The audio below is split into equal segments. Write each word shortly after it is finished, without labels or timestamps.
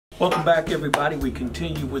Welcome back, everybody. We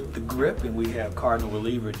continue with the grip, and we have Cardinal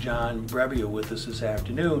reliever John Brebbia with us this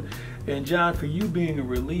afternoon. And John, for you being a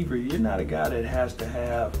reliever, you're not a guy that has to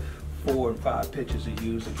have 4 and 5 pitches to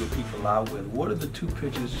use to get people out with. What are the 2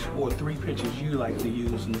 pitches or 3 pitches you like to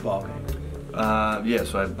use in the ballgame?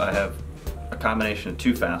 So I have a combination of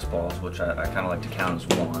 2 fastballs, which I kind of like to count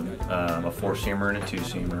as one, a 4-seamer and a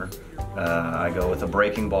 2-seamer. I go with a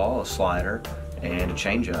breaking ball, a slider, and a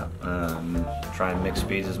changeup. Try and mix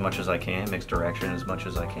speeds as much as I can, mix direction as much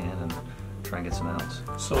as I can, and try and get some outs.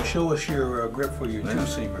 So show us your grip for your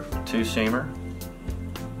 2-seamer. 2-seamer,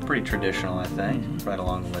 pretty traditional, I think, right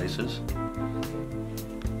along the laces.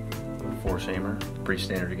 4-seamer, pretty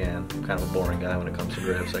standard again. I'm kind of a boring guy when it comes to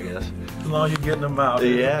grips, I guess. As long as you're getting them out.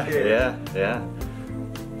 Yeah.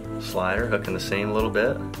 Slider, hooking the seam a little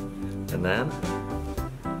bit, and then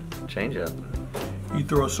changeup. You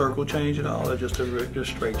throw a circle change at all, or just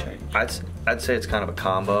straight change? I'd say it's kind of a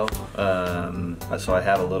combo. So I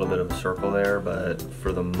have a little bit of a circle there, but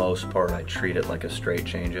for the most part, I treat it like a straight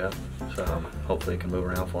changeup. So hopefully it can move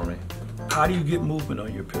around for me. How do you get movement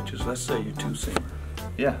on your pitches? Let's say your 2-seamer.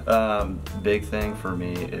 Yeah, big thing for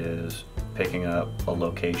me is picking up a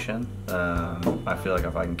location. I feel like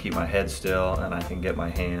if I can keep my head still and I can get my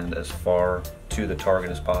hand as far to the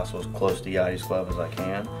target as possible, as close to Yachty's glove as I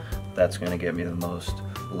can, that's going to get me the most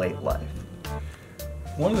late life.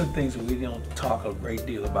 One of the things that we don't talk a great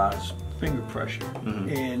deal about is finger pressure.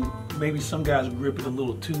 And maybe some guys grip it a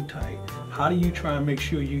little too tight. How do you try and make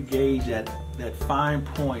sure you gauge that fine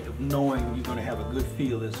point of knowing you're going to have a good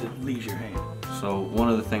feel as it leaves your hand? So one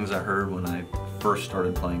of the things I heard when I first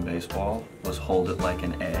started playing baseball was hold it like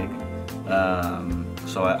an egg.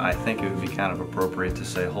 So I think it would be kind of appropriate to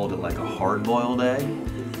say hold it like a hard-boiled egg,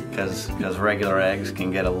 because regular eggs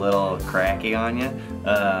can get a little cracky on you.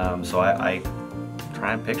 So I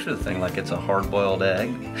try and picture the thing like it's a hard-boiled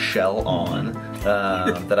egg, shell on,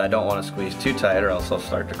 that I don't want to squeeze too tight or else I'll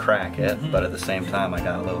start to crack it, but at the same time I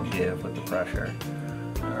got a little give with the pressure.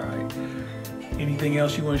 All right. Anything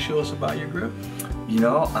else you want to show us about your grip? You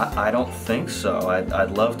know, I don't think so.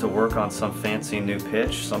 I'd love to work on some fancy new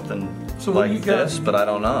pitch, something like this, but I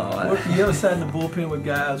don't know. You ever sat in the bullpen with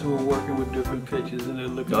guys who are working with different pitches and they're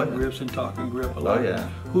looking at grips and talking grip a lot? Oh yeah.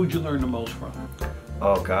 Who'd you learn the most from?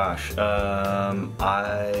 Oh gosh,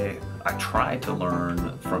 I tried to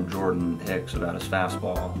learn from Jordan Hicks about his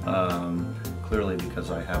fastball. Clearly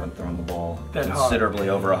because I haven't thrown the ball considerably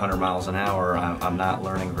over 100 miles an hour, I'm not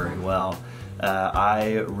learning very well.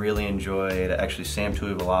 I really enjoyed, actually Sam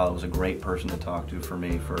Tuivalala was a great person to talk to for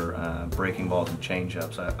me for breaking balls and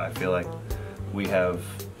changeups. I feel like we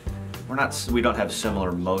don't have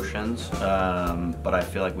similar motions, but I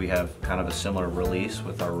feel like we have kind of a similar release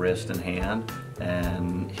with our wrist and hand,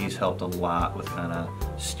 and he's helped a lot with kind of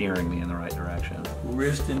steering me in the right direction.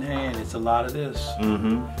 Wrist and hand, it's a lot of this.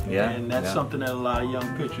 Yeah. And that's something that a lot of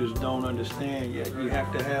young pitchers don't understand yet. You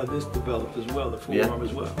have to have this developed as well, the forearm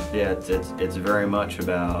as well. Yeah, it's very much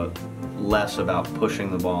less about pushing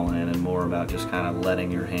the ball in and more about just kind of letting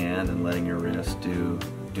your hand and letting your wrist do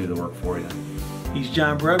the work for you. He's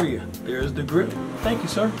John Brebbia. There's the grip. Thank you,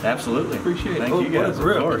 sir. Absolutely. Appreciate it. Thank you guys,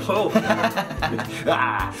 what a grip. of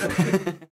course.